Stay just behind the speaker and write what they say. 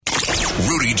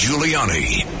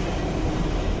Giuliani.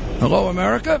 Hello,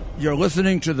 America. You're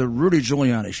listening to the Rudy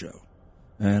Giuliani Show.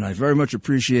 And I very much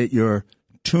appreciate your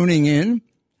tuning in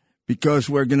because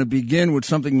we're going to begin with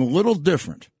something a little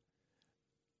different.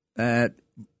 At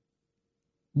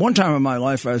one time in my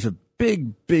life, I was a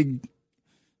big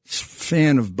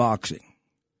fan of boxing.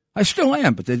 I still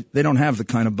am, but they don't have the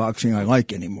kind of boxing I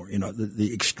like anymore. You know,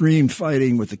 the extreme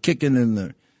fighting with the kicking and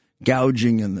the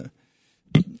gouging and the...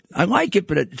 I like it,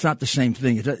 but it's not the same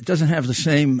thing. It doesn't have the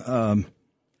same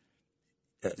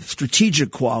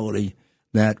strategic quality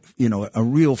that, you know, a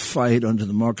real fight under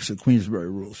the Marquess of Queensberry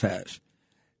rules has.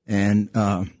 And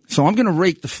so I'm going to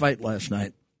rate the fight last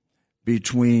night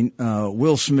between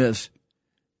Will Smith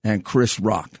and Chris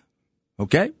Rock.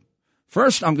 Okay?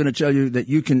 First, I'm going to tell you that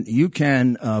you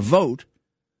can vote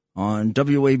on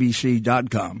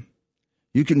WABC.com.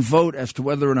 You can vote as to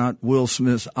whether or not Will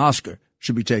Smith's Oscar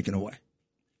should be taken away.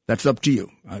 That's up to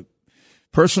you.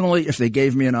 Personally, if they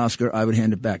gave me an Oscar, I would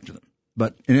hand it back to them.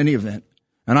 But in any event,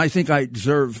 and I think I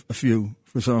deserve a few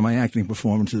for some of my acting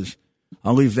performances.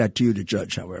 I'll leave that to you to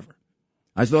judge, however.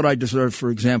 I thought I deserved, for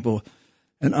example,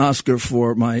 an Oscar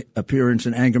for my appearance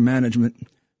in Anger Management,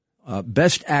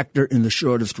 Best Actor in the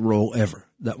Shortest Role Ever.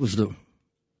 That was the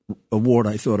award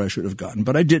I thought I should have gotten.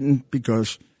 But I didn't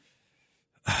because,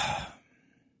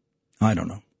 I don't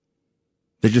know.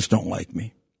 They just don't like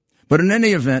me. But in any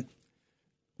event,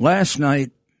 last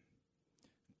night,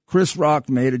 Chris Rock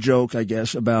made a joke, I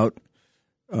guess, about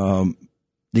an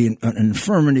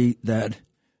infirmity that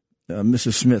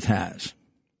Mrs. Smith has.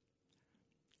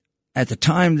 At the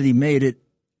time that he made it,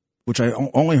 which I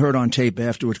only heard on tape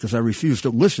afterwards because I refused to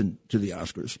listen to the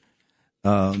Oscars,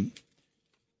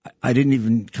 I didn't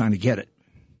even kind of get it.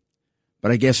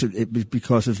 But I guess it was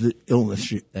because of the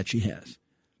illness that she has.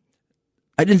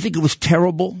 I didn't think it was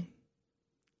terrible.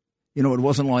 You know, it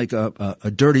wasn't like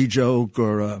a dirty joke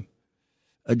or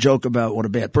a joke about what a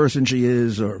bad person she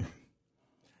is or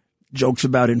jokes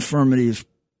about infirmities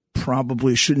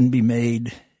probably shouldn't be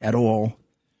made at all.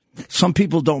 Some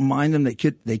people don't mind them. They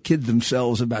kid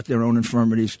themselves about their own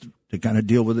infirmities to kind of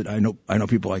deal with it. I know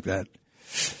people like that.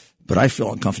 But I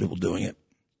feel uncomfortable doing it.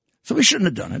 So we shouldn't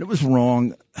have done it. It was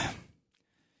wrong.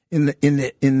 In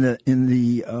the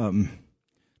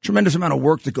tremendous amount of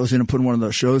work that goes into putting one of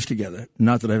those shows together.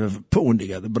 Not that I've ever put one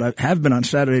together, but I have been on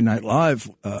Saturday Night Live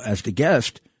as the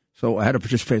guest, so I had to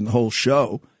participate in the whole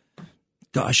show.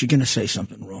 Gosh, you're going to say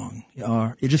something wrong. You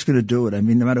are. You're just going to do it. I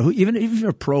mean, no matter who, even if you're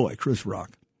a pro like Chris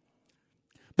Rock.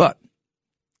 But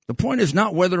the point is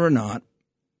not whether or not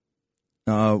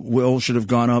Will should have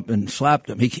gone up and slapped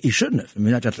him. He shouldn't have. I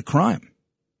mean, that's a crime.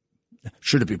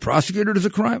 Should it be prosecuted as a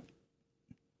crime?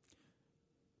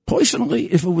 Personally,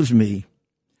 if it was me,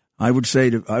 I would say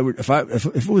if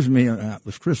it was me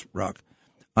with Chris Rock,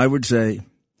 I would say,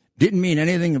 didn't mean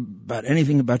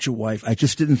anything about your wife. I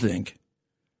just didn't think.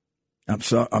 I'm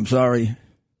sorry.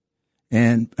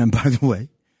 And by the way,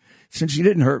 since you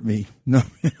didn't hurt me, no,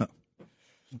 you know,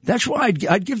 that's why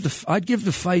I'd give the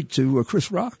fight to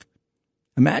Chris Rock.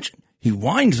 Imagine he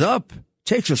winds up,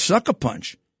 takes a sucker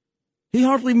punch. He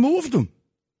hardly moved him.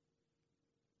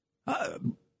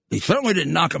 He certainly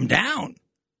didn't knock him down.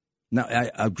 Now,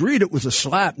 I agreed it was a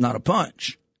slap, not a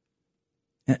punch.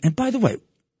 And by the way,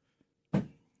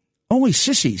 only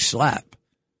sissies slap.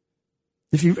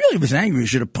 If he really was angry, he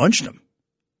should have punched him.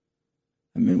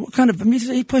 I mean,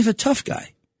 he plays a tough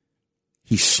guy.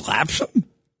 He slaps him?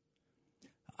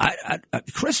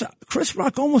 Chris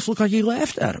Rock almost looked like he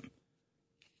laughed at him.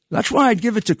 That's why I'd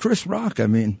give it to Chris Rock. I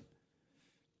mean,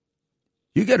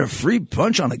 you get a free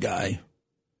punch on a guy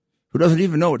who doesn't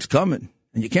even know it's coming,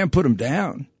 and you can't put him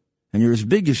down. And you're as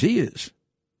big as he is.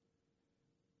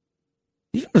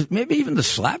 Maybe even the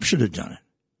slap should have done it.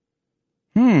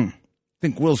 I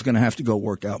think Will's going to have to go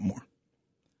work out more.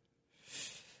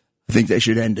 I think they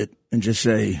should end it and just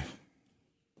say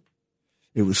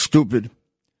it was stupid.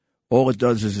 All it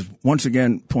does is once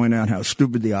again point out how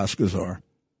stupid the Oscars are.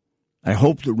 I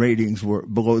hope the ratings were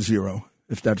below zero,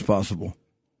 if that's possible.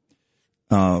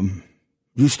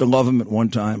 Used to love them at one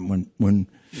time when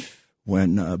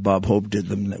Bob Hope did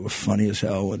them. They were funny as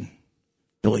hell, and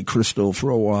Billy Crystal for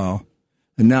a while.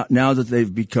 And now that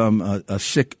they've become a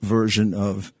sick version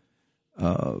of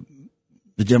the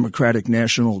Democratic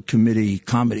National Committee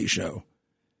comedy show,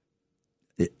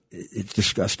 it's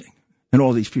disgusting. And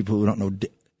all these people who don't know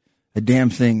a damn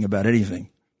thing about anything,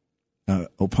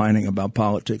 opining about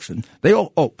politics. And they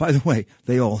all, by the way,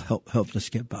 they all helped us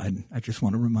get Biden. I just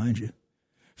want to remind you.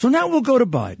 So now we'll go to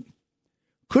Biden.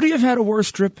 Could he have had a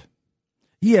worse trip?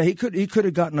 Yeah, he could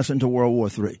have gotten us into World War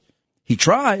III. He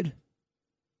tried.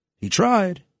 It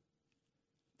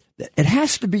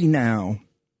has to be now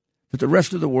that the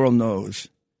rest of the world knows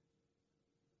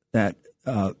that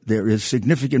there is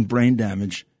significant brain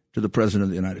damage to the President of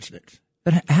the United States.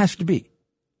 That has to be.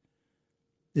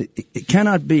 It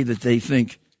cannot be that they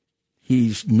think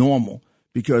he's normal,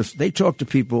 because they talk to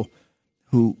people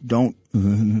who don't.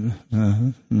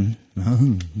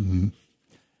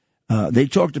 They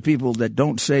talk to people that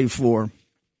don't say for,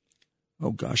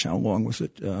 oh gosh, how long was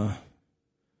it?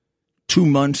 2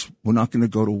 months. We're not going to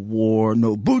go to war.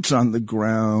 No boots on the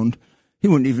ground. He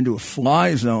wouldn't even do a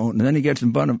fly zone. And then he gets a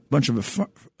bunch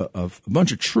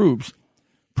of troops,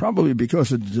 probably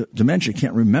because of dementia,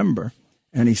 can't remember.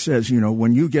 And he says,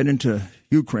 when you get into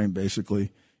Ukraine,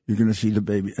 basically, you're going to see the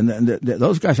baby. And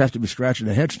those guys have to be scratching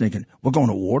their heads thinking, we're going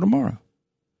to war tomorrow?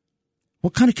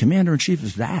 What kind of commander-in-chief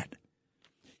is that?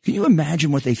 Can you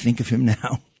imagine what they think of him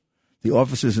now? The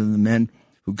officers and the men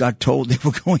who got told they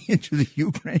were going into the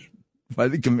Ukraine by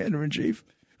the commander-in-chief,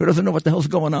 who doesn't know what the hell's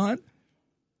going on?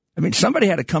 I mean, somebody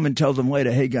had to come and tell them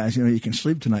later, hey, guys, you can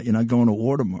sleep tonight. You're not going to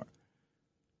war tomorrow.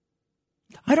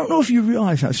 I don't know if you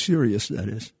realize how serious that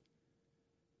is.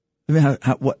 I mean,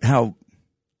 how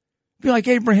be like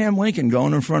Abraham Lincoln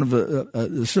going in front of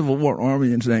the Civil War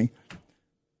army and saying,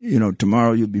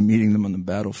 tomorrow you'll be meeting them on the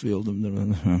battlefield.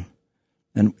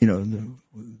 And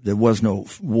there was no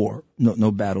war,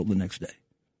 no battle the next day.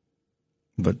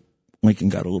 But Lincoln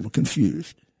got a little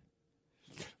confused.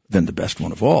 Then the best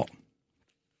one of all.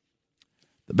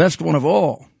 The best one of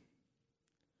all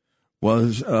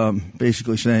was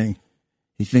basically saying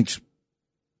he thinks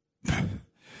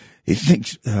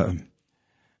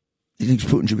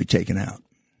Putin should be taken out.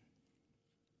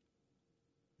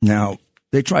 Now,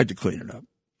 they tried to clean it up.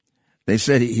 They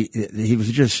said he was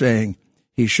just saying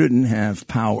he shouldn't have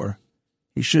power.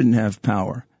 He shouldn't have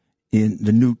power in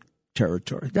the new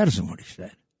territory. That isn't what he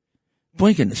said.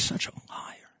 Blinken is such a liar.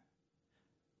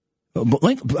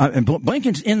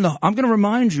 Blinken's in the. I'm going to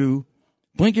remind you,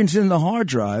 Blinken's in the hard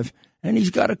drive, and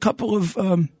he's got a couple of,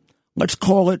 let's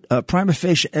call it, prima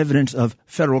facie evidence of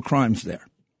federal crimes there.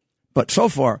 But so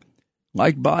far,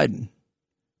 like Biden,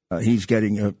 he's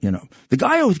getting, the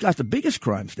guy who's got the biggest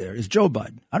crimes there is Joe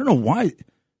Biden. I don't know why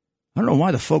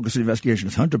the focus of the investigation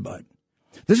is Hunter Biden.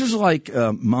 This is like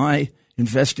my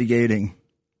investigating,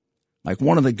 like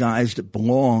one of the guys that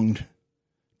belonged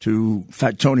to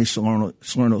Fat Tony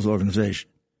Salerno's organization,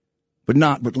 but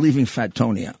leaving Fat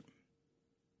Tony out.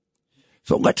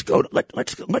 So let's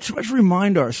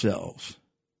remind ourselves.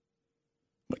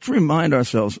 Let's remind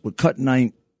ourselves with cut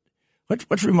 9.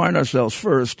 Let's remind ourselves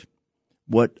first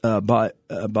what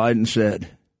Biden said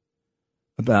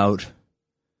about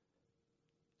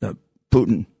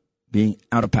Putin being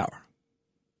out of power.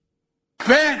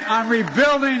 Bent on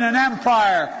rebuilding an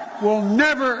empire will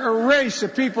never erase a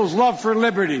people's love for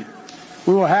liberty.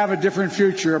 We will have a different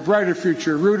future, a brighter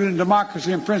future, rooted in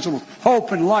democracy and principles,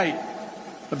 hope and light,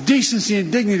 of decency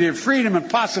and dignity, of freedom and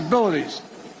possibilities.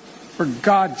 For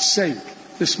God's sake,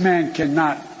 this man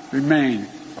cannot remain.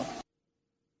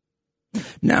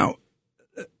 Now,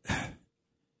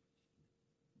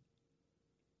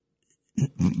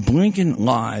 Blinken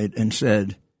lied and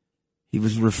said he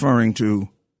was referring to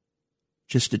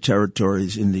just the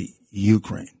territories in the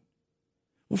Ukraine.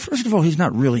 Well, first of all, he's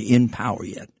not really in power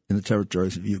yet in the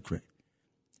territories of Ukraine.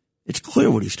 It's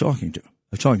clear what he's talking about.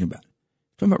 He's talking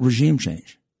about regime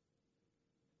change.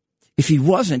 If he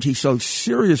wasn't, he's so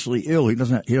seriously ill he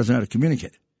doesn't know how to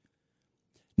communicate.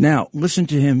 Now, listen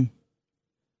to him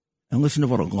and listen to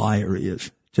what a liar he is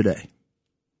today.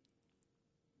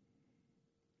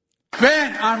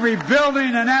 Bent on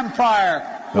rebuilding an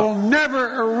empire will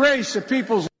never erase a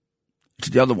people's. It's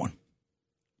the other one.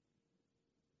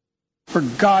 For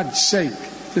God's sake,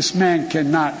 this man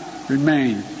cannot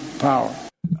remain in power.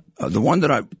 The one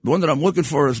that I'm looking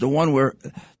for is the one where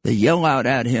they yell out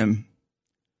at him,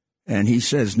 and he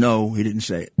says no, he didn't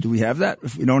say it. Do we have that?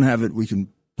 If we don't have it, we can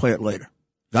play it later.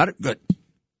 Got it? Good.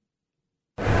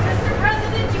 Mr.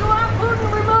 President, do you want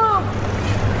Putin removed?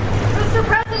 Mr.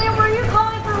 President, were you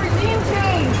calling for regime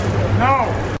change?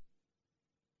 No.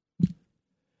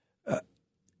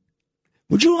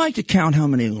 Would you like to count how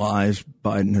many lies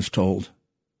Biden has told?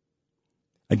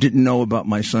 I didn't know about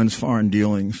my son's foreign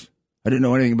dealings. I didn't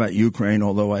know anything about Ukraine,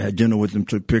 although I had dinner with him,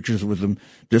 took pictures with him,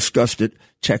 discussed it,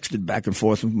 texted back and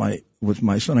forth with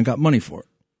my son, and got money for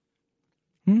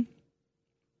it.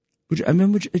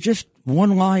 Just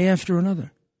one lie after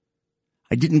another.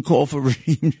 I didn't call for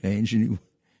regime change, and he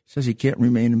says he can't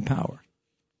remain in power.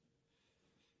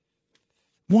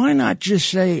 Why not just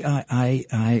say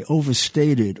I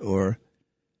overstated, or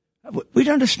we'd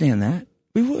understand that.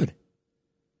 We would.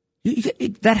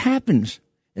 That happens.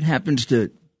 It happens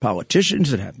to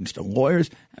politicians. It happens to lawyers.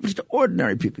 It happens to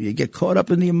ordinary people. You get caught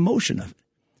up in the emotion of it.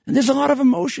 And there's a lot of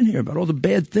emotion here about all the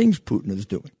bad things Putin is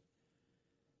doing.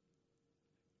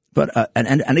 But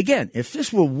and again, if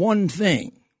this were one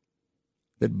thing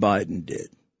that Biden did,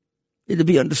 it'd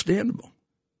be understandable.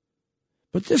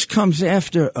 But this comes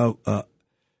after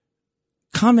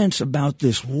comments about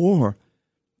this war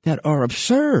that are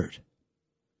absurd.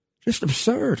 Just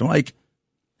absurd. Like,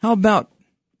 how about,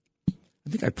 I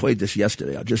think I played this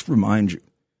yesterday. I'll just remind you.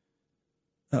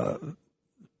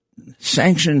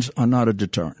 Sanctions are not a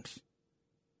deterrent.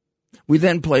 We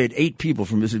then played 8 people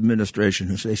from his administration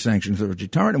who say sanctions are a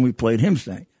deterrent, and we played him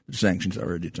saying that sanctions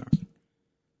are a deterrent.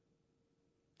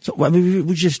 So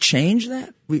we just change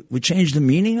that? We change the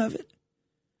meaning of it?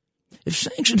 If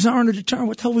sanctions aren't a deterrent,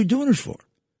 what the hell are we doing it for?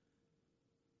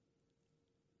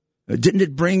 Didn't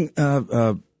it bring,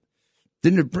 according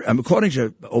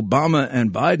to Obama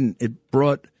and Biden, it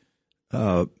brought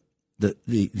the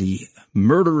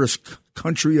murderous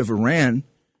country of Iran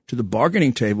to the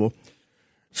bargaining table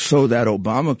so that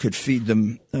Obama could feed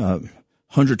them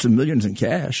hundreds of millions in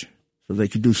cash so they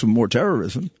could do some more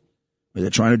terrorism. But they're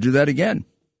trying to do that again.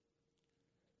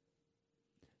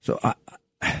 So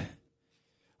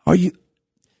are you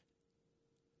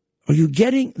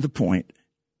getting the point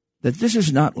that this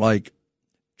is not like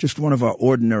just one of our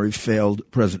ordinary failed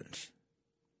presidents?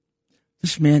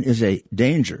 This man is a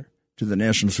danger to the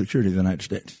national security of the United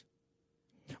States.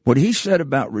 What he said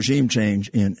about regime change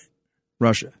in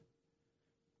Russia,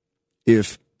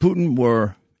 if Putin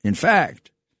were, in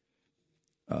fact,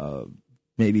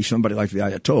 maybe somebody like the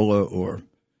Ayatollah or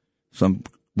some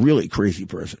really crazy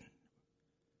person,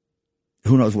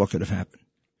 who knows what could have happened.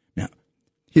 Now,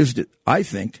 I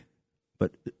think,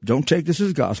 but don't take this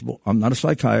as gospel. I'm not a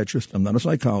psychiatrist. I'm not a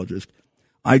psychologist.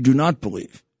 I do not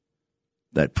believe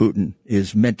that Putin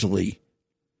is mentally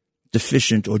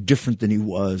deficient or different than he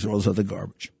was, or all this other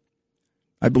garbage.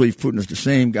 I believe Putin is the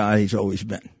same guy he's always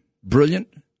been. Brilliant,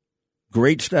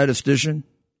 great statistician,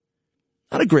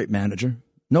 not a great manager.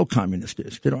 No communist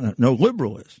is. No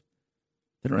liberal is.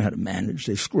 They don't know how to manage.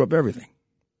 They screw up everything.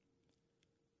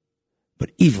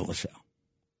 But evil as hell.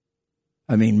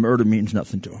 I mean, murder means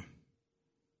nothing to him.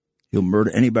 He'll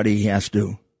murder anybody he has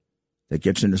to that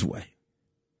gets in his way.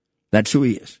 That's who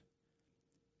he is.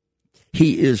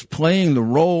 He is playing the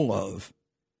role of,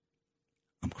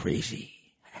 I'm crazy.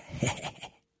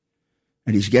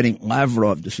 And he's getting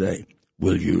Lavrov to say,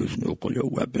 we'll use nuclear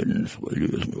weapons,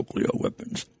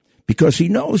 because he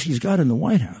knows he's got in the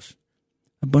White House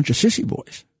a bunch of sissy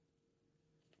boys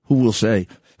who will say,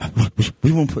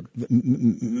 we won't put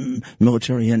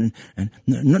military in, and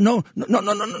no,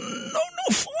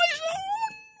 fly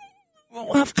zone.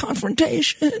 We'll have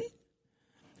confrontation.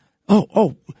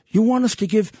 Oh, you want us to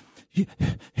give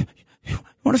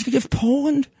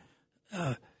Poland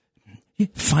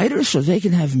fighters so they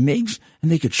can have MiGs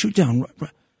and they could shoot down?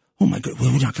 Oh my God,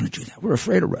 we're not going to do that. We're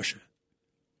afraid of Russia.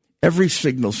 Every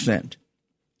signal sent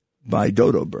by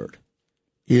Dodo Bird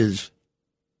is,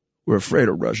 we're afraid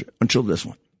of Russia, until this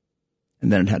one.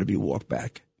 And then it had to be walked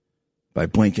back by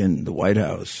Blinken, the White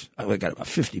House. I got about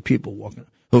 50 people walking.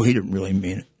 Oh, he didn't really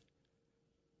mean it.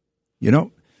 You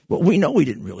know? Well, we know he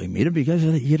didn't really mean it because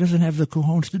he doesn't have the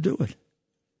cojones to do it.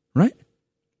 Right?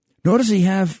 Nor does he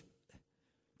have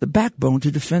the backbone to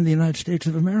defend the United States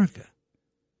of America.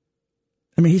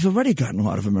 I mean, he's already gotten a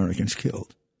lot of Americans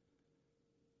killed.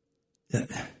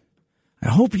 I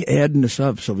hope you're adding this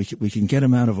up so we can get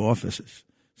him out of office as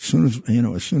soon as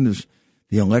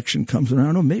the election comes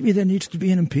around. Or maybe there needs to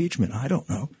be an impeachment. I don't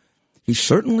know. He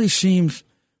certainly seems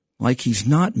like he's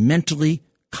not mentally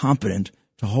competent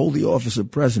to hold the office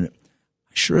of president.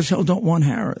 I sure as hell don't want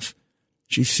Harris.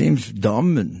 She seems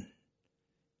dumb,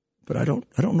 but I don't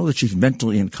know that she's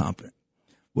mentally incompetent.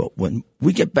 Well, when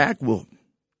we get back, we'll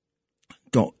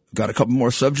got a couple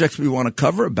more subjects we want to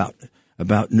cover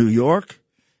about New York,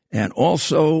 and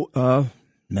also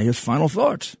Mayor's final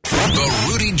thoughts. The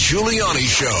Rudy Giuliani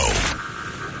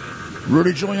Show.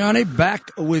 Rudy Giuliani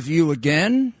back with you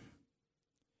again,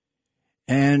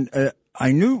 and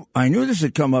I knew this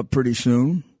would come up pretty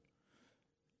soon.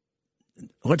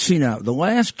 Let's see now. The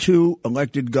last 2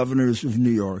 elected governors of New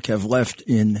York have left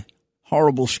in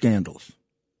horrible scandals,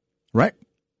 right?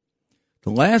 The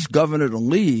last governor to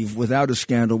leave without a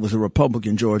scandal was a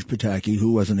Republican, George Pataki,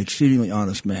 who was an exceedingly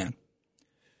honest man.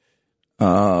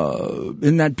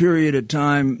 In that period of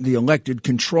time, the elected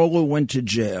controller went to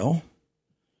jail.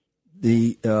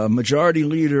 The majority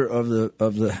leader of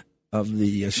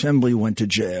the assembly went to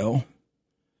jail,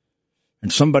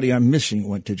 and somebody I'm missing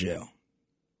went to jail.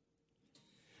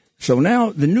 So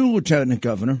now the new lieutenant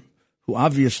governor, who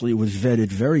obviously was vetted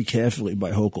very carefully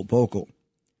by Hochul Pochul,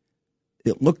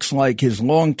 it looks like his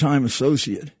longtime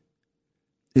associate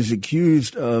is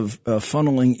accused of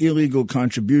funneling illegal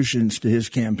contributions to his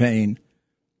campaign.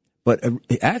 But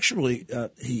actually,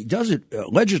 he does it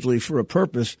allegedly for a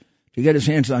purpose to get his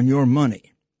hands on your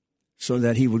money so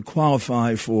that he would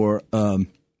qualify for $8,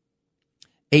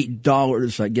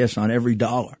 I guess, on every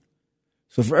dollar.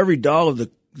 So for every dollar the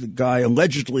guy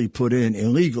allegedly put in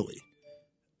illegally,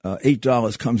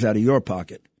 $8 comes out of your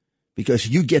pocket because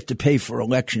you get to pay for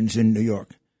elections in New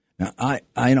York. Now,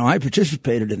 I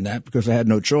participated in that because I had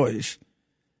no choice,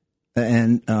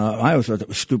 and I always thought that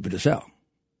was stupid as hell.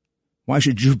 Why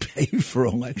should you pay for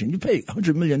election? You pay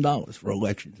 $100 million for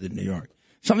elections in New York.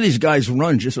 Some of these guys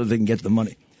run just so they can get the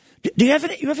money. Do you have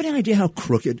any idea how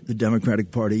crooked the Democratic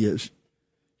Party is?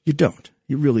 You don't.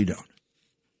 You really don't.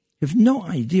 You have no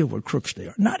idea what crooks they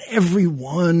are. Not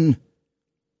everyone,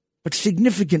 but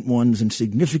significant ones in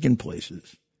significant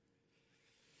places.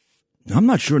 I'm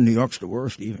not sure New York's the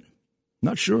worst even.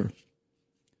 Not sure.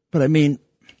 But I mean,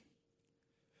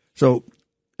 so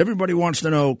everybody wants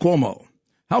to know Cuomo.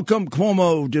 How come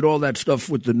Cuomo did all that stuff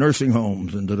with the nursing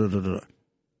homes and da-da-da-da?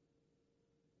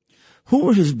 Who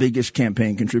were his biggest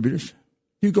campaign contributors?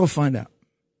 You go find out.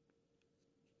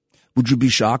 Would you be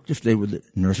shocked if they were the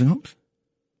nursing homes?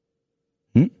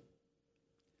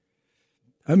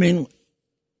 I mean,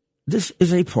 this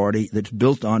is a party that's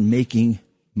built on making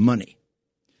money.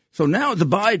 So now the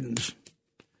Bidens,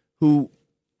 who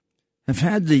have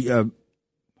had the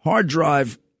hard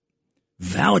drive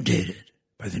validated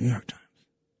by the New York Times.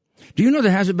 Do you know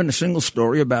there hasn't been a single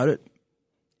story about it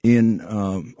in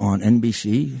on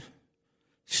NBC,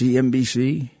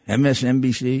 CNBC,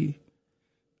 MSNBC,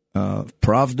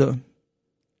 Pravda,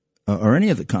 or any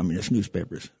of the communist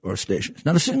newspapers or stations?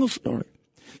 Not a single story.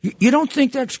 You don't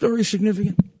think that story is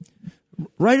significant?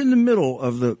 Right in the middle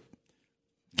of the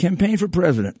campaign for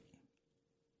president,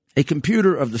 a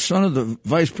computer of the son of the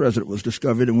vice president was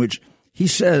discovered in which he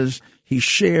says he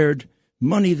shared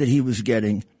money that he was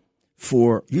getting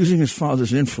for using his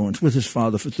father's influence with his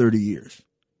father for 30 years.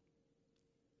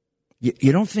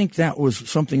 You don't think that was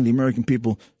something the American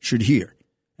people should hear,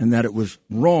 and that it was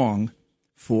wrong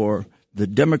for the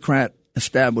Democrat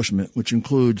establishment, which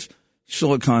includes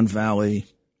Silicon Valley,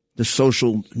 the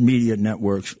social media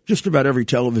networks, just about every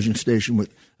television station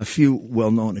with a few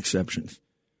well-known exceptions,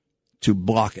 to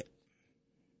block it?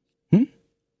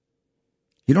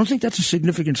 You don't think that's a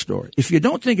significant story? If you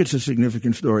don't think it's a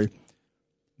significant story,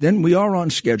 then we are on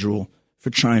schedule for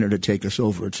China to take us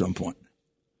over at some point,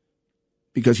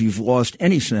 because you've lost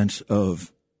any sense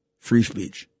of free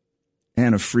speech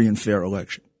and a free and fair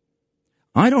election.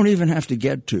 I don't even have to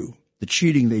get to the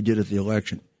cheating they did at the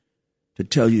election to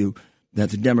tell you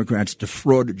that the Democrats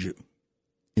defrauded you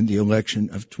in the election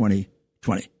of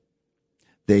 2020.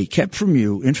 They kept from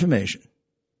you information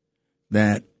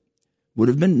that would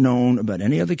have been known about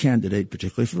any other candidate,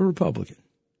 particularly for a Republican,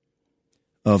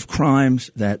 of crimes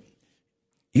that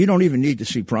you don't even need to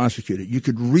see prosecuted. You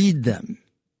could read them.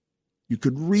 You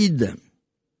could read them.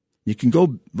 You can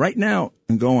go right now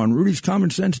and go on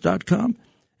rudyscommonsense.com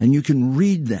and you can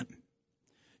read them.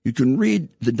 You can read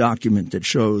the document that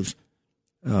shows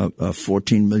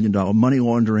 $14 million money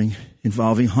laundering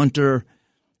involving Hunter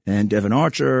and Devin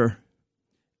Archer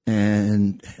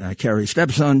and Kerry's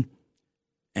stepson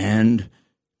and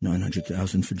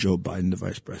 $900,000 for Joe Biden, the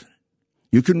vice president.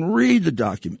 You can read the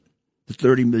document, the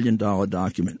 $30 million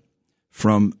document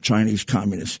from Chinese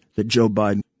communists that Joe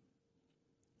Biden.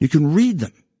 You can read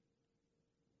them.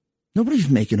 Nobody's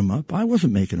making them up. I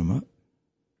wasn't making them up.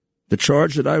 The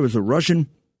charge that I was a Russian,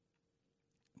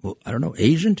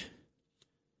 agent,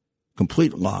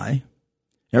 complete lie.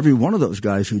 Every one of those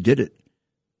guys who did it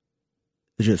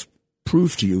just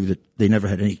proved to you that they never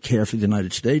had any care for the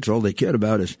United States. All they cared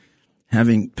about is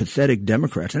having pathetic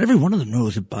Democrats. And every one of them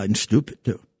knows that Biden's stupid,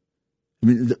 too. I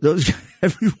mean, those guys,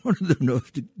 every one of them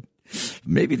knows.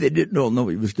 Maybe they didn't all know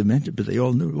he was demented, but they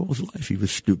all knew all his life he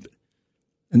was stupid.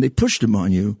 And they pushed him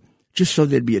on you just so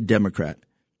they'd be a Democrat.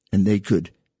 And they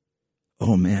could,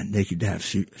 they could have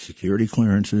security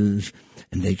clearances,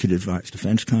 and they could advise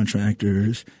defense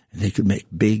contractors, and they could make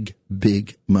big,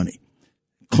 big money.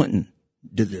 Clinton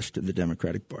did this to the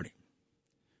Democratic Party.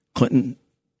 Clinton,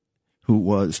 who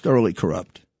was thoroughly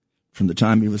corrupt from the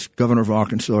time he was governor of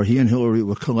Arkansas, he and Hillary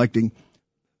were collecting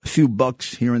a few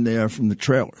bucks here and there from the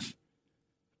trailers.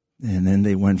 And then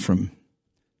they went from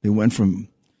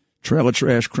trailer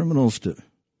trash criminals to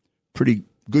pretty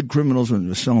good criminals when they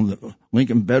were selling the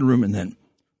Lincoln bedroom, and then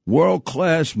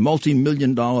world-class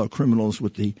multi-million-dollar criminals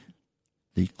with the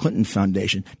the Clinton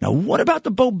Foundation. Now, what about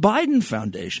the Beau Biden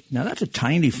Foundation? Now, that's a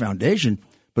tiny foundation,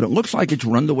 but it looks like it's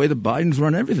run the way the Bidens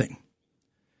run everything.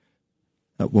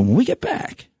 When we get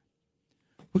back,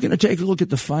 we're going to take a look at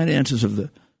the finances of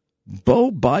the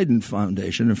Beau Biden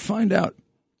Foundation and find out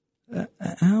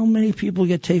how many people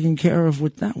get taken care of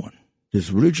with that one. This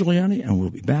is Rudy Giuliani, and we'll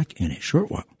be back in a short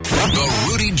while. The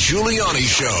Rudy Giuliani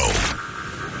Show.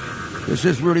 This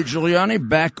is Rudy Giuliani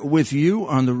back with you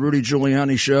on the Rudy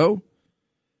Giuliani Show.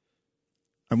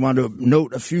 I want to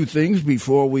note a few things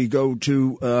before we go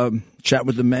to chat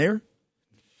with the mayor.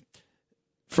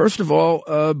 First of all,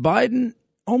 Biden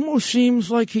almost seems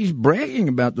like he's bragging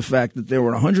about the fact that there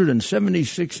were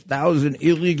 176,000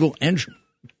 illegal entries.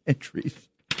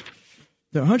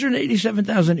 There are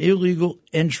 187,000 illegal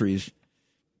entries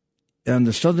on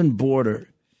the southern border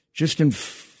just in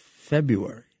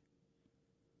February.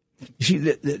 You see,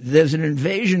 there's an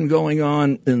invasion going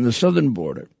on in the southern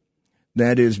border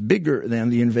that is bigger than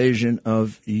the invasion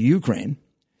of Ukraine,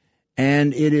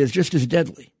 and it is just as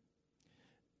deadly.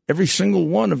 Every single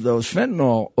one of those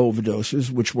fentanyl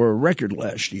overdoses, which were a record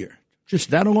last year,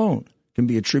 just that alone can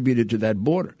be attributed to that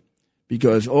border,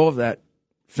 because all of that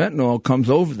fentanyl comes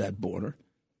over that border,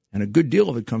 and a good deal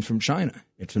of it comes from China.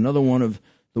 It's another one of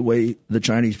the way the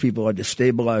Chinese people are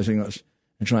destabilizing us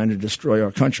and trying to destroy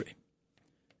our country,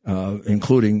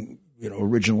 including,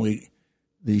 originally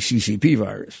the CCP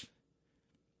virus.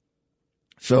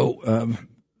 So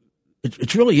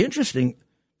it's really interesting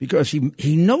because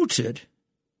he notes it.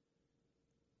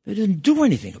 They didn't do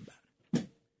anything about it.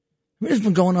 I mean, it's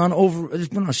been going on it's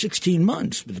been on 16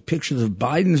 months with the pictures of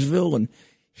Bidensville, and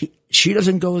she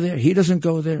doesn't go there. He doesn't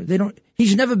go there.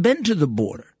 He's never been to the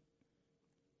border.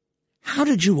 How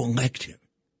did you elect him?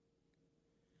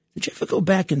 Did you ever go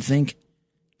back and think,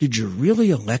 did you really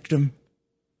elect him?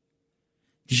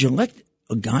 Did you elect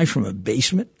a guy from a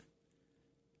basement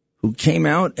who came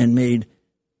out and made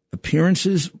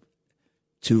appearances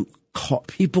to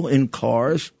people in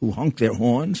cars who honked their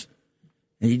horns,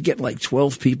 and he'd get like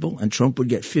 12 people, and Trump would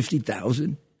get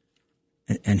 50,000,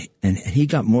 and he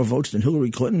got more votes than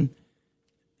Hillary Clinton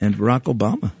and Barack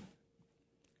Obama?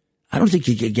 I don't think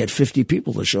he could get 50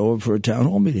 people to show up for a town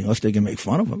hall meeting unless they can make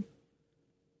fun of him.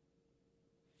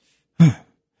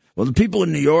 Well, the people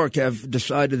in New York have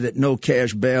decided that no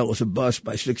cash bail is a bust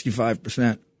by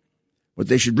 65%. What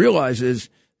they should realize is,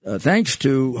 thanks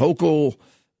to Hochul,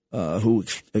 who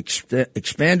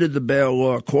expanded the bail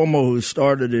law, Cuomo, who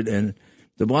started it, and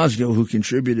de Blasio, who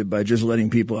contributed by just letting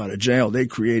people out of jail, they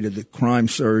created the crime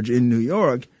surge in New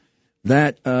York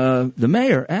that the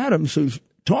mayor, Adams, who's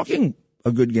talking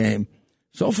a good game,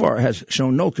 so far has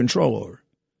shown no control over.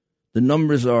 The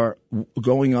numbers are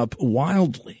going up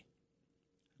wildly,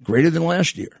 greater than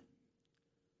last year.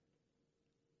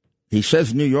 He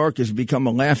says New York has become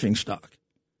a laughingstock.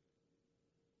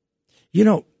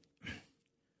 When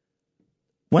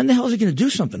the hell is he going to do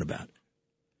something about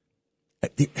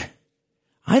it?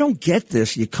 I don't get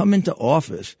this. You come into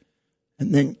office,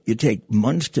 and then you take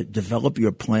months to develop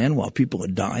your plan while people are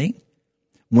dying,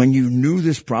 when you knew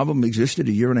this problem existed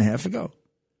a year and a half ago.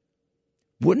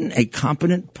 Wouldn't a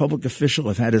competent public official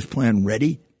have had his plan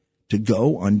ready to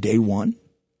go on day one?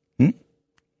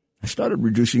 I started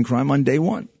reducing crime on day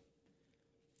one.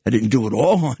 I didn't do it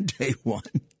all on day one.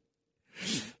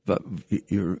 But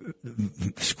your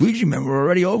squeegee men were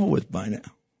already over with by now.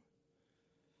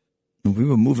 And we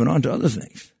were moving on to other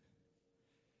things.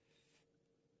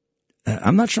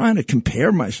 I'm not trying to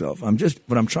compare myself.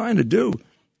 What I'm trying to do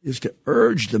is to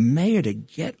urge the mayor to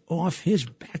get off his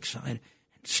backside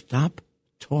and stop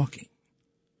talking.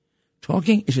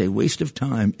 Talking is a waste of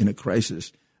time in a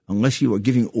crisis unless you are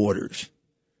giving orders.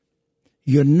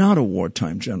 You're not a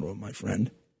wartime general, my friend.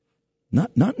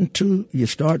 Not until you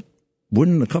start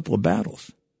winning a couple of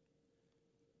battles.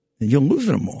 And you're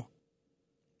losing them all.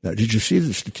 Now, did you see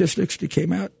the statistics that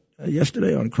came out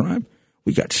yesterday on crime?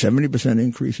 We got 70%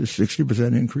 increases,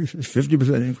 60% increases,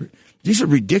 50% increase. These are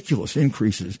ridiculous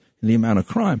increases in the amount of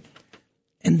crime.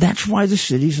 And that's why the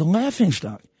city's a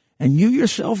laughingstock. And you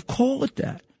yourself call it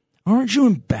that. Aren't you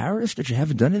embarrassed that you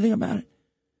haven't done anything about it?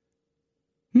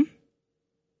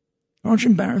 Aren't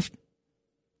you embarrassed?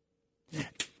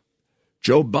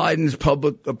 Joe Biden's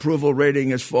public approval rating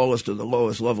has fallen to the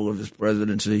lowest level of his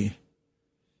presidency.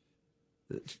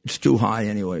 It's too high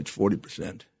anyway. It's 40%.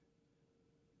 It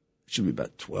should be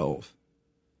about 12.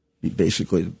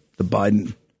 Basically, the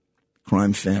Biden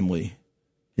crime family,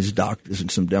 his doctors, and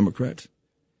some Democrats.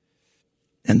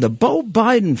 And the Beau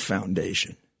Biden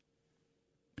Foundation.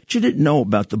 But you didn't know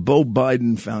about the Beau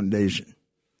Biden Foundation.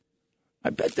 I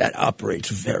bet that operates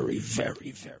very, very,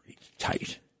 very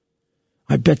tight.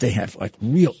 I bet they have like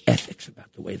real ethics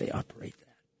about the way they operate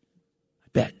that. I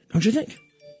bet. Don't you think?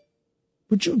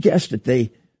 Would you guess that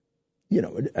they,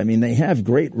 they have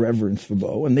great reverence for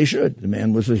Bo, and they should. The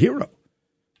man was a hero.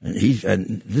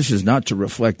 And this is not to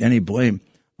reflect any blame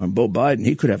on Bo Biden.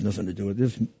 He could have nothing to do with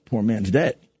this. Poor man's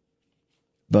dead.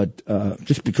 But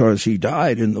just because he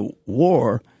died in the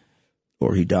war,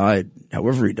 or he died,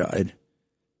 however he died,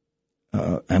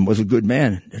 and was a good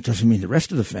man, it doesn't mean the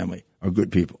rest of the family are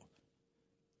good people.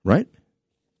 Right?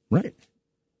 Right.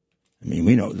 I mean,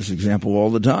 we know this example all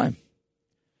the time.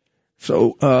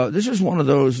 So this is one of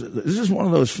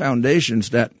those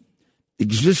foundations that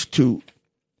exists to,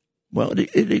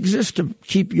 it exists to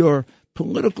keep your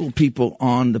political people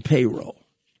on the payroll.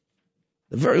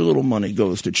 The very little money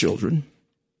goes to children.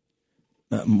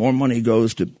 More money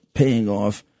goes to paying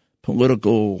off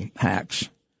political hacks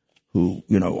who,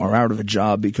 are out of a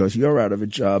job because you're out of a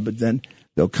job, but then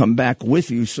they'll come back with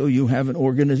you so you have an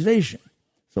organization.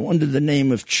 So under the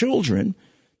name of children,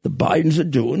 the Bidens are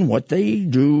doing what they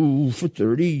do for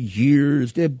 30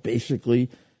 years. They're basically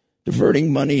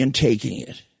diverting money and taking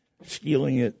it,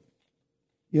 stealing it,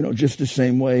 just the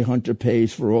same way Hunter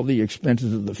pays for all the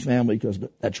expenses of the family because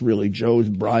that's really Joe's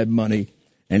bribe money,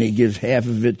 and he gives half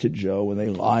of it to Joe, and they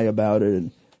lie about it.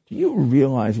 And do you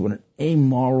realize what an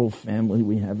amoral family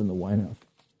we have in the White House?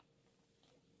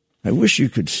 I wish you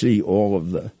could see all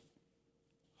of the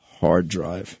hard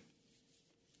drive.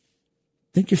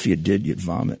 I think if you did, you'd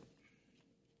vomit.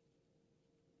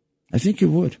 I think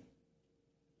you would.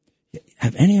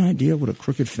 Have any idea what a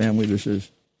crooked family this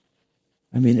is?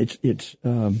 I mean, it's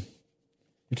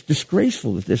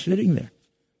disgraceful that they're sitting there.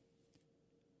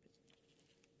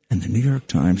 And the New York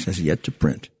Times has yet to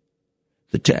print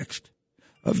the text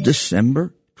of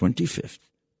December 25th,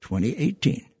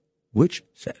 2018, which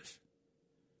says,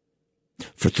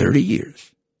 for 30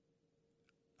 years,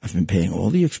 I've been paying all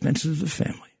the expenses of the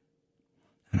family,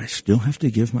 and I still have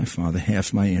to give my father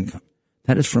half my income.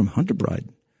 That is from Hunter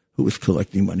Biden, who was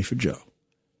collecting money for Joe.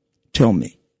 Tell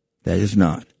me that is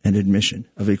not an admission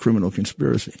of a criminal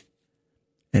conspiracy.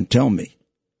 And tell me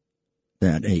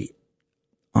that a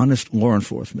honest law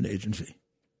enforcement agency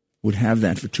would have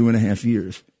that for 2.5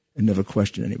 years and never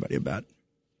question anybody about it.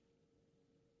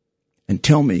 And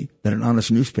tell me that an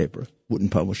honest newspaper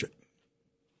wouldn't publish it.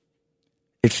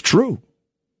 It's true.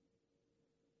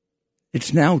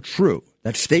 It's now true.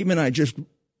 That statement I just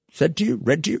read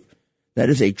to you, that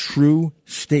is a true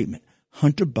statement.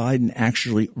 Hunter Biden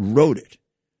actually wrote it.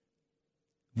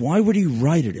 Why would he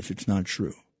write it if it's not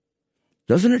true?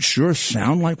 Doesn't it sure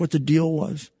sound like what the deal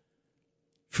was?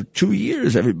 For 2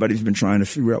 years, everybody's been trying to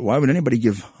figure out why would anybody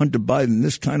give Hunter Biden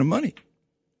this kind of money?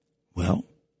 Well,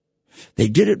 they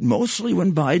did it mostly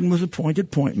when Biden was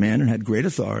appointed point man and had great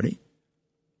authority.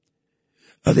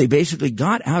 They basically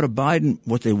got out of Biden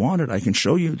what they wanted. I can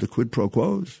show you the quid pro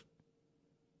quos.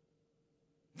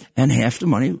 And half the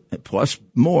money, plus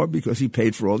more, because he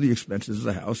paid for all the expenses of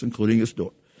the house, including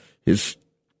his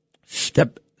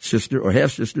step-sister or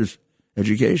half-sister's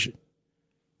education.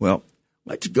 Well,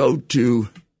 let's go to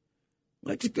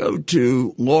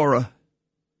Laura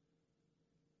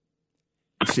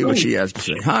and see what she has to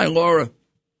say. Hi, Laura.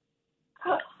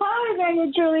 Hi, Mayor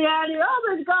Giuliani.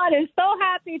 Oh, my God, I'm so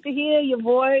happy to hear your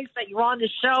voice, that you're on the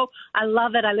show. I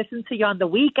love it. I listened to you on the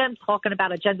weekend talking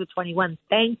about Agenda 21.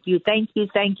 Thank you, thank you,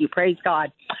 thank you. Praise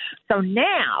God. So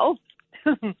now,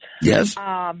 yes,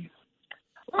 I'm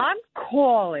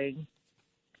calling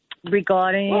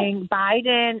regarding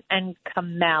Biden and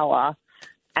Kamala,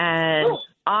 and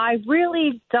I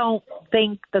really don't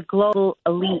think the global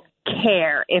elite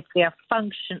care if they're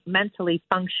mentally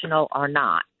functional or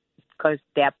not, because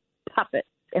they're puppets,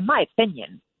 in my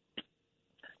opinion.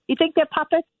 You think they're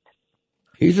puppets?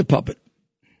 He's a puppet.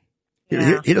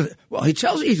 Yeah. He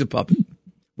tells you he's a puppet.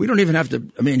 We don't even have to.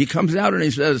 I mean, he comes out and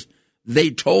he says, they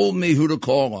told me who to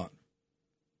call on.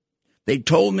 They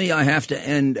told me I have to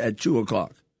end at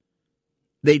 2:00.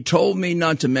 They told me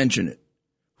not to mention it.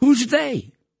 Who's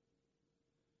they?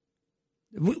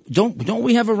 Don't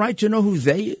we have a right to know who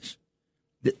they is?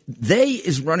 They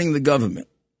is running the government,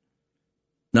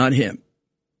 not him.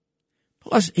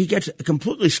 Plus, he gets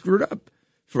completely screwed up.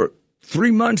 For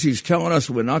 3 months, he's telling us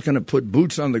we're not going to put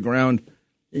boots on the ground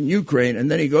in Ukraine,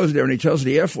 and then he goes there and he tells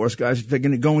the Air Force guys they're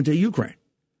going to go into Ukraine.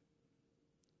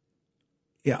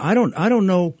 Yeah, I don't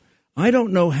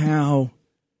know how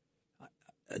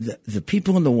the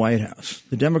people in the White House,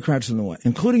 the Democrats in the White House,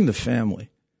 including the family,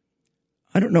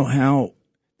 I don't know how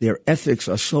their ethics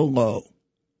are so low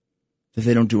that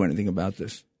they don't do anything about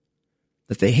this,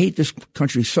 that they hate this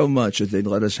country so much that they'd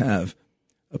let us have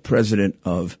a president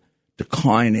of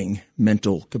declining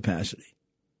mental capacity.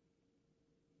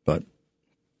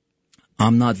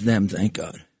 I'm not them, thank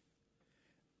God.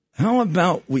 How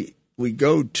about we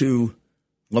go to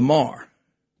Lamar?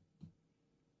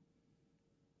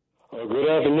 Good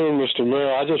afternoon, Mr.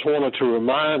 Mayor. I just wanted to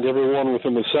remind everyone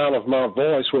within the sound of my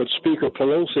voice what Speaker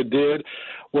Pelosi did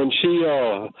when she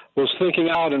was thinking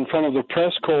out in front of the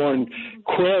press corps and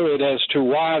queried as to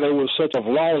why there was such a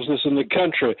lawlessness in the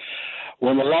country.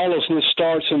 When the lawlessness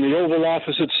starts in the Oval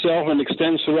Office itself and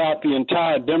extends throughout the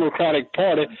entire Democratic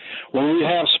Party, when we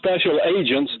have special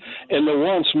agents in the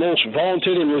once most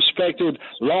vaunted and respected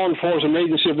law enforcement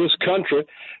agency of this country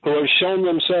who have shown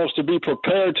themselves to be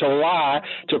prepared to lie,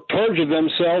 to perjure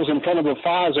themselves in front of a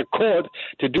FISA court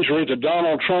to do to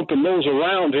Donald Trump and those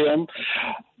around him,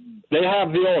 they have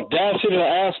the audacity to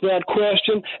ask that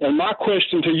question. And my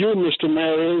question to you, Mr.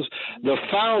 Mayor, is the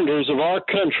founders of our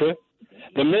country,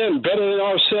 the men better than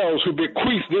ourselves who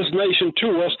bequeathed this nation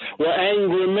to us, were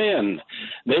angry men.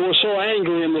 They were so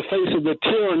angry in the face of the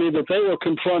tyranny that they were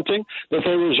confronting that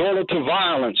they resorted to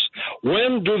violence.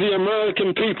 When do the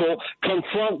American people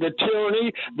confront the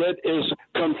tyranny that is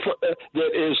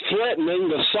threatening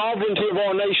the sovereignty of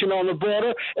our nation on the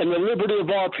border and the liberty of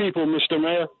our people, Mr.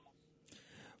 Mayor?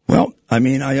 Well, I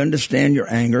mean, I understand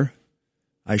your anger.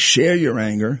 I share your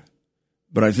anger,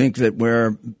 but I think that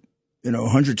we're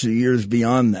hundreds of years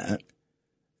beyond that.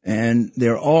 And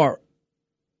there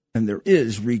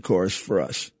is recourse for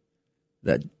us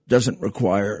that doesn't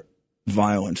require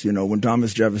violence. When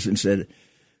Thomas Jefferson said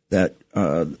that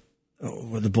the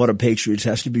blood of patriots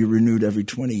has to be renewed every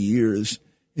 20 years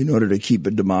in order to keep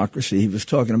a democracy, he was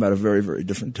talking about a very, very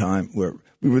different time where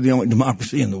we were the only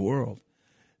democracy in the world.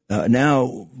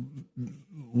 Now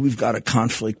we've got a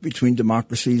conflict between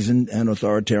democracies and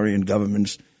authoritarian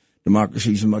governments.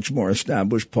 Democracy is a much more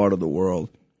established part of the world.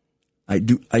 I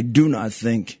do not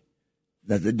think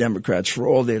that the Democrats, for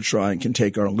all they're trying, can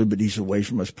take our liberties away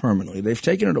from us permanently. They've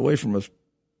taken it away from us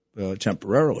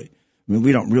temporarily. I mean,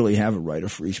 we don't really have a right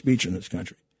of free speech in this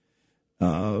country.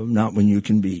 Not when you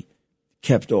can be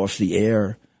kept off the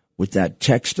air with that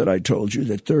text that I told you,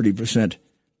 that 30%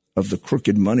 of the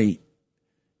crooked money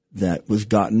that was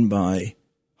gotten by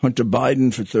Hunter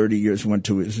Biden for 30 years went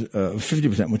to his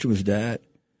 50% went to his dad.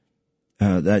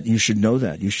 That you should know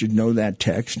that. You should know that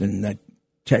text, and that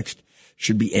text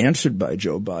should be answered by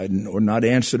Joe Biden or not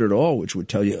answered at all, which would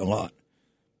tell you a lot.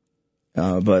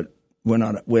 But we're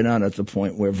not at the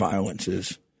point where violence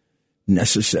is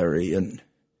necessary, and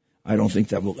I don't think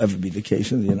that will ever be the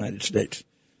case in the United States.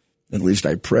 At least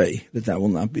I pray that will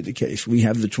not be the case. We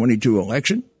have the 22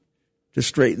 election to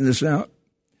straighten this out.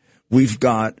 We've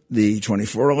got the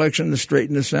 24 election to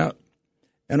straighten this out.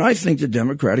 And I think the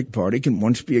Democratic Party can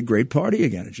once be a great party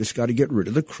again. It's just got to get rid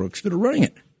of the crooks that are running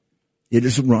it. It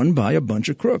is run by a bunch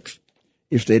of crooks.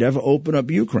 If they'd ever open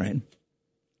up Ukraine,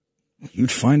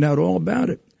 you'd find out all about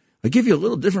it. I'll give you a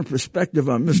little different perspective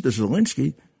on Mr.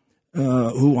 Zelensky,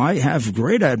 who I have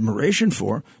great admiration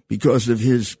for because of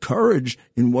his courage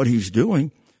in what he's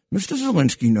doing. Mr.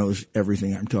 Zelensky knows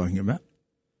everything I'm talking about.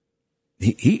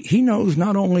 He knows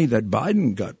not only that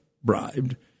Biden got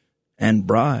bribed,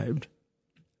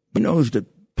 he knows that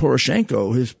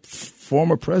Poroshenko, his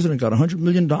former president, got $100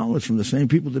 million from the same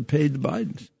people that paid the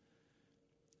Bidens.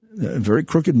 A very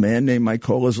crooked man named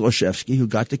Mykola Zlochevsky who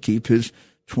got to keep his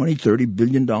 $20, $30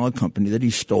 billion company that he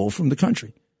stole from the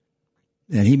country.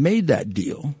 And he made that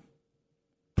deal.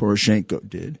 Poroshenko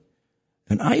did.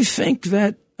 And I think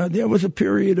that there was a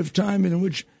period of time in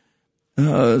which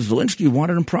Zelensky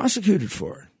wanted him prosecuted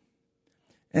for it.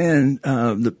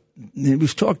 And he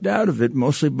was talked out of it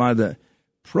mostly by the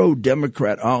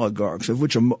pro-Democrat oligarchs, of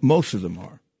which most of them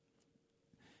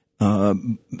are,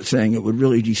 saying it would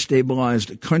really destabilize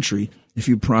the country if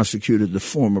you prosecuted the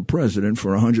former president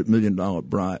for a $100 million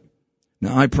bribe.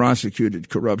 Now, I prosecuted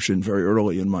corruption very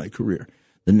early in my career,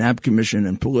 the Knapp Commission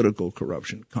and political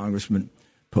corruption, Congressman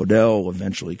Podell,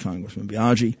 eventually Congressman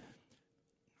Biaggi.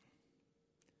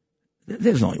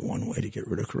 There's only one way to get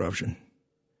rid of corruption.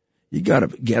 You got to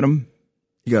get them,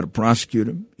 you got to prosecute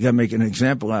them, you got to make an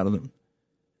example out of them,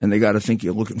 and they got to think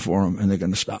you're looking for them, and they're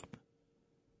going to stop.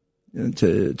 And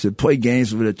to play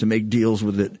games with it, to make deals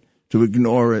with it, to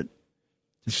ignore it,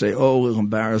 to say, oh, we'll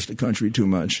embarrass the country too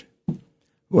much.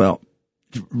 Well,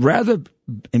 rather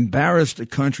embarrass the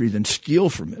country than steal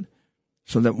from it,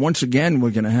 so that once again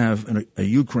we're going to have a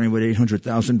Ukraine with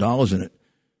 $800,000 in it,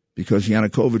 because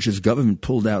Yanukovych's government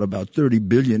pulled out about $30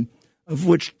 billion, of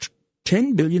which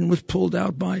 $10 billion was pulled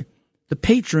out by the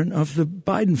patron of the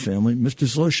Biden family, Mr.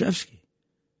 Zlochevsky.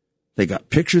 They got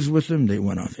pictures with him. They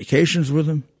went on vacations with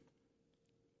him.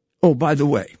 Oh, by the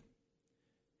way,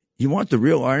 you want the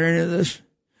real irony of this?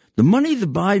 The money the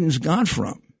Bidens got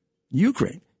from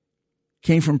Ukraine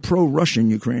came from pro-Russian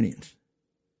Ukrainians,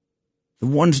 the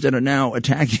ones that are now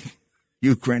attacking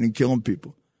Ukraine and killing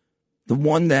people. The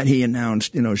one that he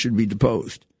announced, should be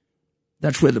deposed.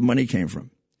 That's where the money came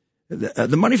from.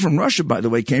 The money from Russia, by the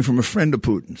way, came from a friend of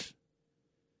Putin's.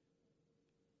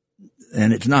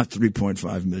 And it's not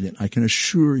 3.5 million. I can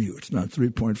assure you it's not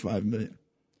 3.5 million.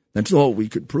 That's all we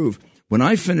could prove. When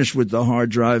I finished with the hard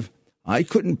drive, I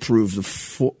couldn't prove the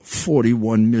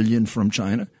 41 million from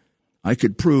China. I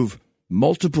could prove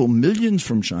multiple millions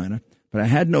from China, but I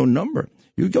had no number.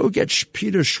 You go get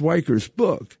Peter Schweiker's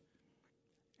book,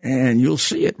 and you'll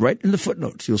see it right in the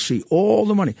footnotes. You'll see all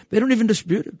the money. They don't even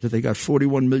dispute it, that they got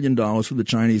 $41 million from the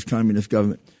Chinese Communist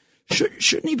government.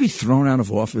 Shouldn't he be thrown out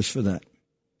of office for that?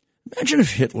 Imagine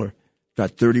if Hitler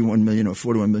got $31 million or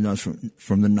 $41 million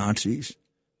from the Nazis.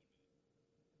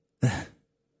 I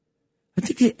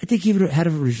think he would have had to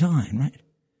resign, right?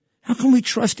 How can we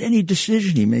trust any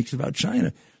decision he makes about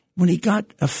China when he got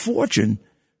a fortune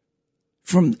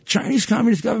from the Chinese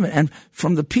Communist government and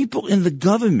from the people in the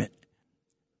government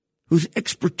whose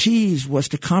expertise was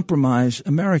to compromise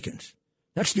Americans?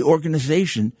 That's the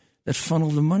organization that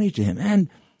funneled the money to him. And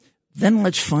then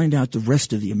let's find out the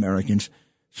rest of the Americans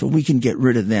so we can get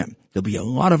rid of them. There'll be a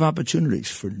lot of opportunities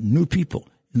for new people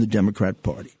in the Democrat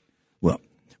Party. Well,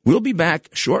 we'll be back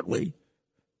shortly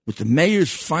with the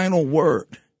mayor's final word.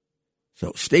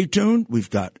 So stay tuned. We've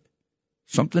got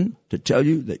something to tell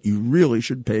you that you really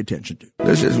should pay attention to.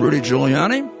 This is Rudy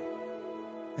Giuliani,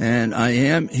 and I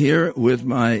am here with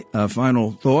my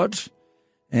final thoughts.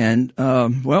 And,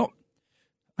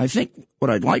 I think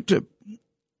what I'd like to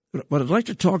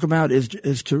talk about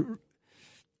is to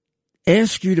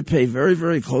ask you to pay very,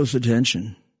 very close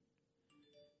attention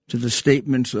to the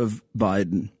statements of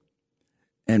Biden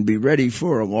and be ready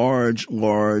for a large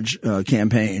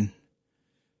campaign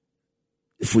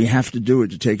if we have to do it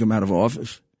to take him out of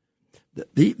office.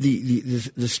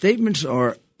 The statements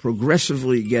are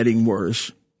progressively getting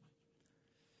worse.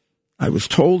 I was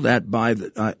told that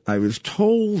I was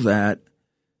told that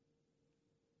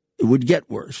it would get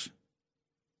worse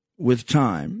with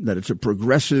time, that it's a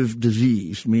progressive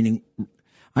disease, meaning,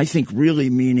 I think really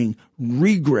meaning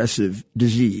regressive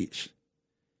disease.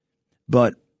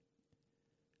 But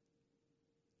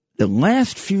the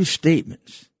last few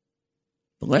statements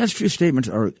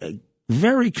are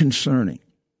very concerning.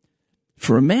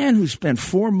 For a man who spent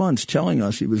 4 months telling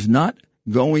us he was not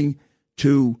going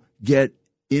to get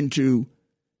into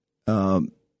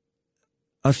any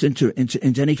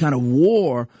kind of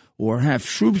war or have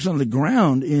troops on the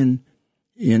ground in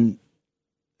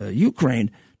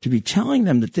Ukraine, to be telling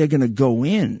them that they're going to go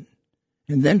in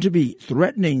and then to be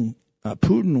threatening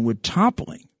Putin with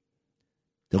toppling.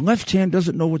 The left hand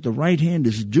doesn't know what the right hand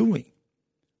is doing.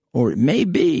 Or it may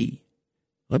be,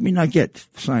 let me not get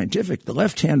scientific, the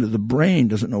left hand of the brain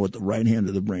doesn't know what the right hand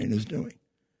of the brain is doing.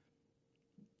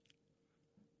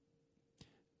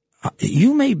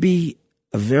 You may be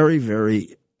a very,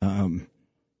 very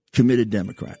committed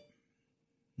Democrat,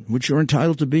 which you're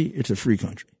entitled to be. It's a free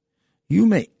country. You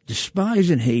may despise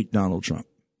and hate Donald Trump,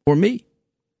 or me.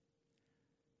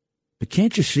 But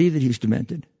can't you see that he's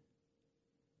demented?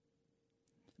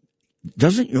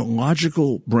 Doesn't your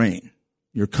logical brain,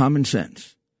 your common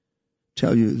sense,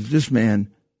 tell you that this man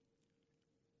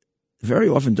very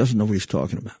often doesn't know what he's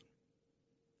talking about?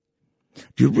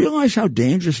 Do you realize how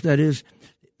dangerous that is?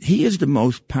 He is the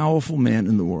most powerful man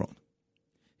in the world.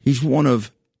 He's one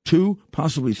of 2,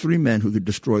 possibly 3 men who could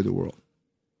destroy the world.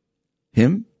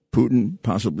 Him, Putin,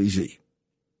 possibly Xi.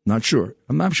 Not sure.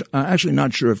 I'm actually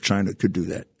not sure if China could do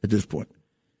that at this point.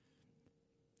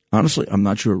 Honestly, I'm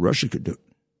not sure Russia could do it.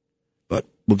 But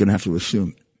we're going to have to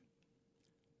assume it.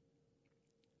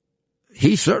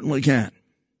 He certainly can.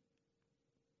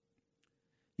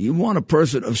 You want a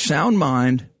person of sound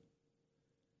mind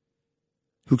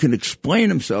who can explain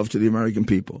himself to the American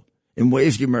people in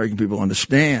ways the American people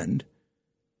understand,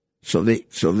 so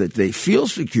that they feel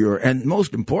secure, and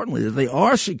most importantly, that they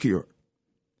are secure.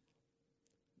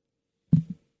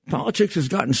 Politics has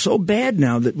gotten so bad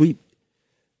now that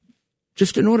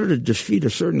just in order to defeat a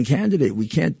certain candidate, we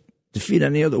can't defeat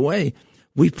any other way.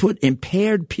 We put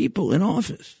impaired people in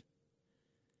office.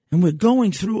 And we're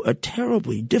going through a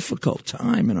terribly difficult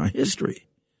time in our history.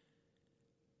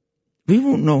 We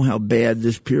won't know how bad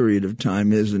this period of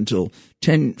time is until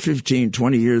 10, 15,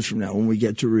 20 years from now when we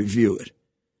get to review it.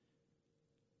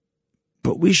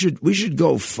 But we should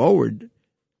go forward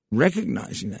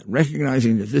recognizing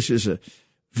that this is a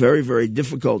very, very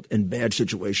difficult and bad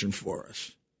situation for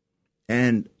us.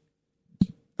 And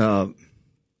I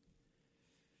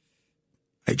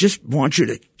just want you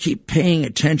to keep paying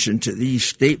attention to these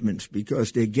statements,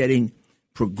 because they're getting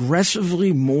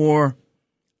progressively more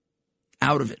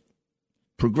out of it,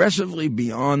 progressively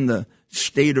beyond the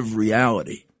state of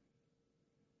reality,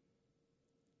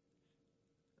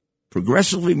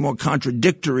 progressively more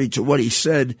contradictory to what he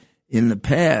said in the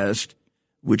past,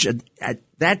 which at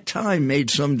that time made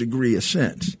some degree of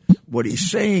sense. What he's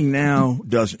saying now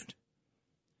doesn't.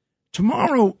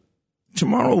 Tomorrow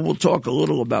we'll talk a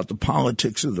little about the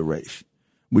politics of the race,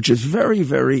 which is very,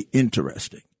 very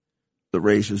interesting. The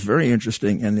race is very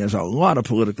interesting, and there's a lot of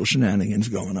political shenanigans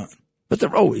going on. But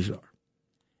there always are.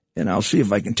 And I'll see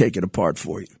if I can take it apart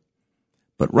for you.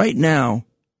 But right now,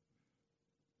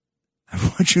 I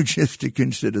want you just to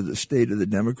consider the state of the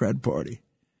Democrat Party.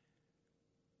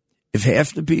 If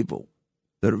half the people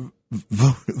that are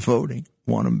voting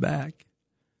want him back,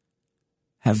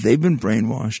 have they been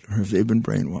brainwashed or have they been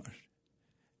brainwashed?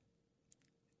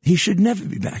 He should never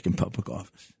be back in public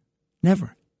office.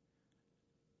 Never.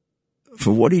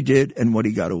 For what he did and what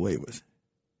he got away with.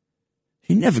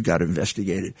 He never got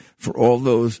investigated for all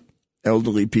those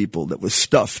elderly people that were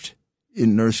stuffed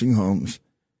in nursing homes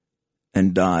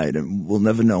and died, and we'll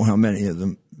never know how many of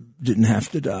them didn't have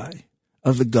to die.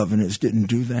 Other governors didn't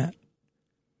do that.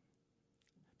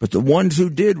 But the ones who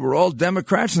did were all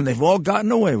Democrats, and they've all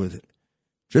gotten away with it.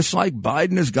 Just like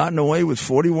Biden has gotten away with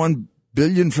 $41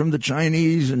 billion from the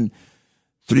Chinese and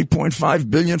 $3.5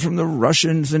 billion from the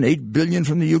Russians and $8 billion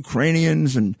from the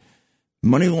Ukrainians and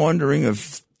money laundering of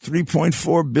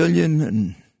 $3.4 billion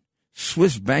and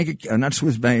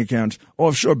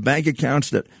offshore bank accounts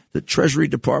that the Treasury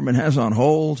Department has on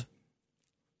hold.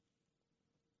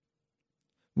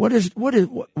 What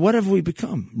have we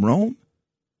become? Rome?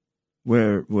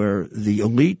 Where the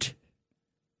elite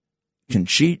can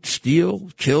cheat,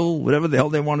 steal, kill, whatever the hell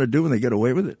they want to do, and they get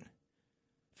away with it.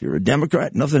 If you're a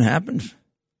Democrat, nothing happens.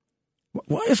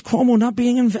 Why is Cuomo not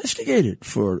being investigated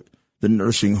for the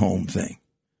nursing home thing?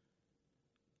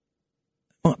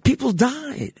 Well, people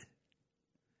died.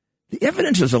 The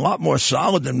evidence is a lot more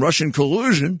solid than Russian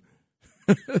collusion,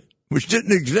 which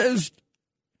didn't exist.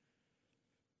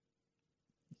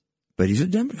 But he's a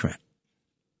Democrat.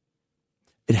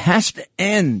 It has to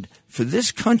end. For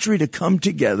this country to come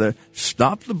together,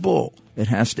 stop the bull, it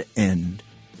has to end.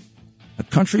 A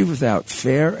country without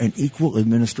fair and equal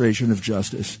administration of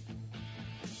justice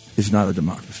is not a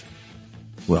democracy.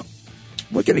 Well,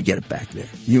 we're going to get it back there,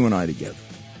 you and I together.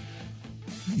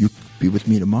 You be with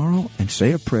me tomorrow and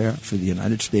say a prayer for the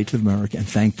United States of America and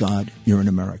thank God you're in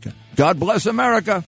America. God bless America.